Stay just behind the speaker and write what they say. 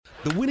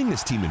The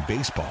winningest team in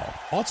baseball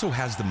also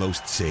has the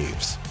most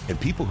saves, and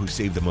people who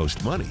save the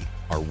most money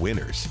are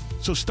winners.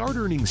 So start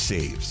earning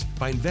saves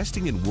by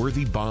investing in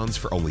worthy bonds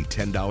for only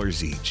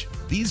 $10 each.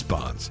 These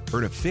bonds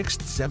earn a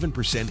fixed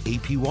 7%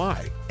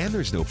 APY, and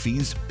there's no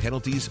fees,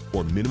 penalties,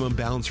 or minimum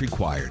balance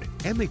required,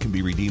 and they can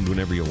be redeemed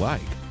whenever you like.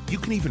 You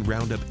can even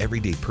round up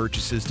everyday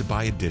purchases to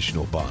buy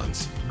additional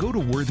bonds. Go to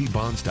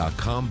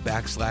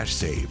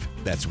worthybonds.com/save.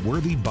 That's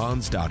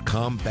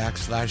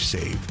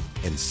worthybonds.com/save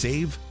and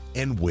save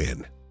and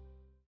win.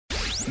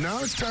 Now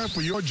it's time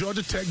for your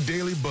Georgia Tech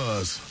Daily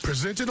Buzz,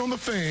 presented on The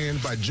Fan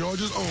by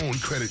Georgia's own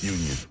credit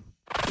union.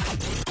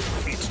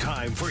 It's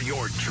time for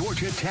your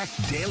Georgia Tech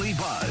Daily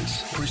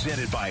Buzz,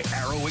 presented by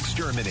Arrow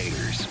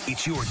Exterminators.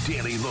 It's your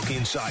daily look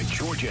inside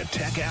Georgia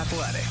Tech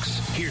athletics.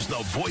 Here's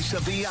the voice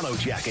of the Yellow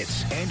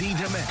Jackets, Andy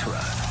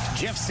Demetra.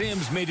 Jeff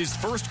Sims made his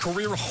first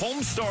career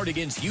home start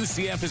against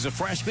UCF as a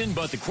freshman,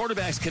 but the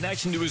quarterback's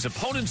connection to his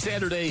opponent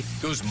Saturday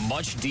goes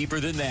much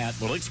deeper than that.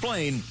 We'll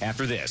explain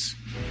after this.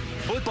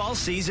 Football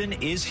season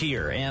is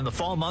here, and the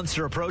fall months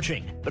are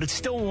approaching, but it's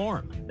still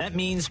warm. That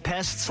means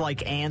pests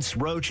like ants,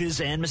 roaches,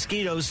 and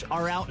mosquitoes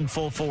are out in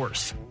full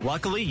force.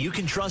 Luckily, you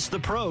can trust the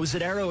pros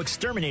at Arrow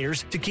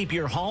Exterminators to keep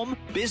your home,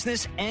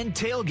 business, and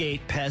tailgate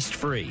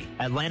pest-free.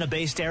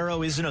 Atlanta-based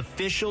Arrow is an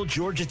official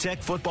Georgia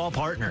Tech football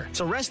partner,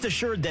 so rest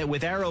assured that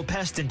with Arrow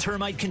Pest and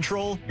Termite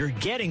Control, you're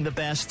getting the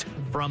best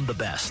from the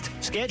best.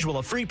 Schedule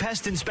a free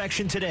pest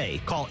inspection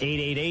today. Call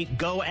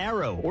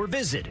 888-GO-ARROW or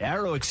visit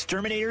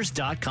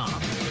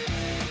arrowexterminators.com.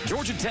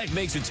 Georgia Tech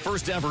makes its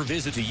first ever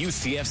visit to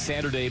UCF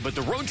Saturday, but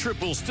the road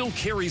trip will still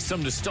carry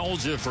some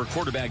nostalgia for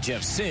quarterback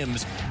Jeff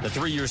Sims. The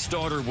three-year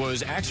starter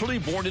was actually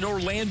born in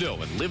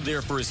Orlando and lived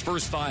there for his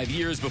first 5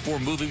 years before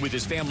moving with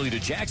his family to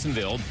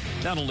Jacksonville.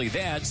 Not only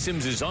that,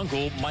 Sims'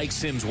 uncle, Mike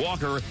Sims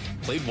Walker,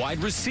 played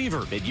wide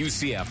receiver at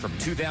UCF from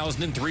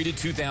 2003 to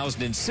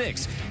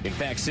 2006. In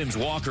fact, Sims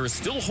Walker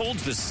still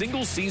holds the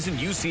single-season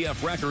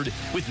UCF record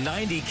with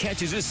 90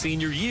 catches his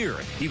senior year.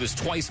 He was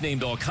twice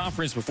named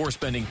All-Conference before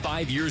spending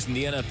 5 years in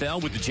the NFL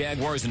with the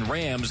Jaguars and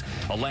Rams.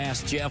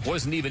 Alas, Jeff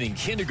wasn't even in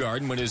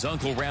kindergarten when his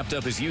uncle wrapped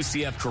up his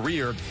UCF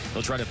career.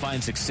 He'll try to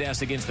find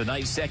success against the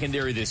Knights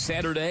secondary this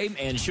Saturday,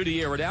 and should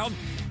he air it out,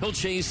 he'll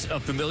chase a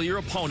familiar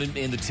opponent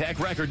in the Tech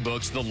record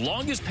books. The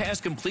longest pass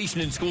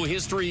completion in school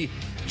history,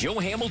 Joe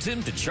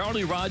Hamilton to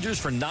Charlie Rogers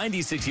for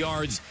 96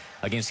 yards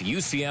against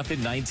UCF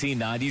in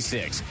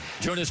 1996.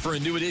 Join us for a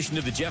new edition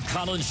of the Jeff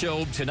Collins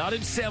Show tonight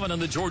at 7 on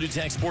the Georgia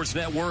Tech Sports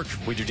Network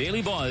with your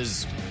Daily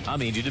Buzz.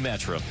 I'm Andy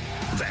Demetra.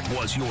 That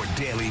was your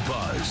Daily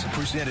Buzz,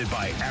 presented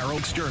by Arrow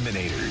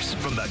Exterminators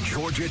from the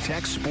Georgia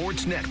Tech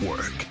Sports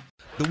Network.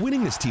 The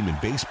winningest team in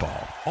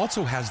baseball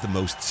also has the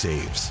most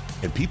saves,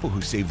 and people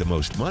who save the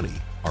most money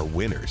are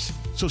winners.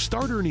 So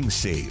start earning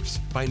saves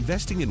by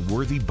investing in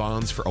worthy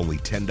bonds for only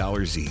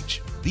 $10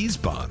 each. These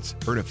bonds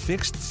earn a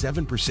fixed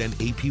 7%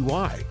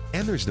 APY,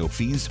 and there's no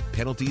fees,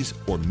 penalties,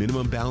 or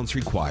minimum balance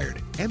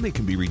required, and they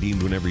can be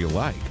redeemed whenever you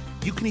like.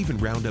 You can even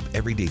round up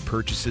everyday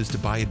purchases to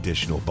buy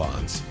additional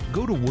bonds.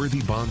 Go to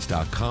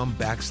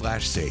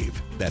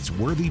worthybonds.com/save. That's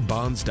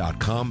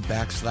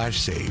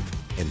worthybonds.com/save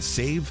and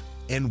save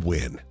and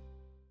win.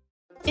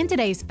 In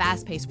today's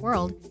fast-paced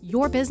world,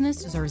 your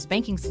business deserves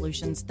banking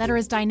solutions that are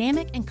as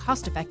dynamic and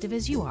cost-effective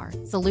as you are.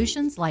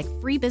 Solutions like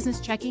free business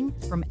checking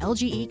from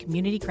LGE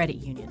Community Credit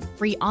Union,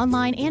 free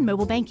online and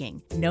mobile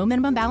banking, no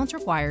minimum balance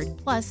required,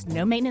 plus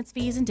no maintenance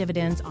fees and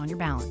dividends on your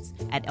balance.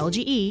 At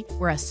LGE,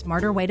 we're a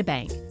smarter way to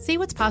bank. See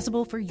what's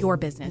possible for your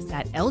business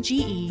at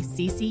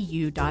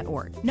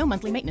lgeccu.org. No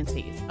monthly maintenance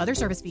fees. Other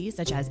service fees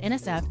such as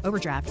NSF,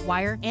 overdraft,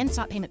 wire, and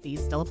stop payment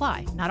fees still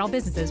apply. Not all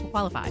businesses will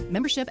qualify.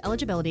 Membership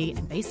eligibility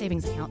and base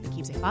savings account that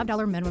keeps a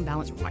 $5 minimum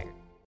balance required.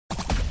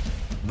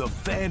 The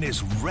Fan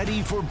is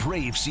ready for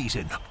Brave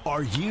season.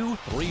 Are you?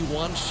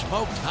 3-1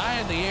 smoked high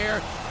in the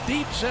air,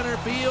 deep center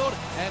field,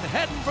 and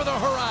heading for the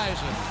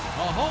horizon.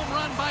 A home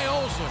run by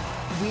Olsen.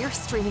 We're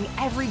streaming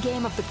every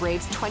game of the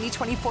Braves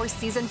 2024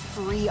 season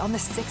free on the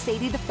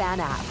 680 The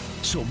Fan app.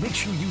 So make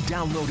sure you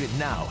download it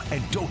now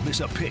and don't miss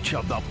a pitch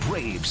of the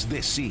Braves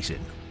this season.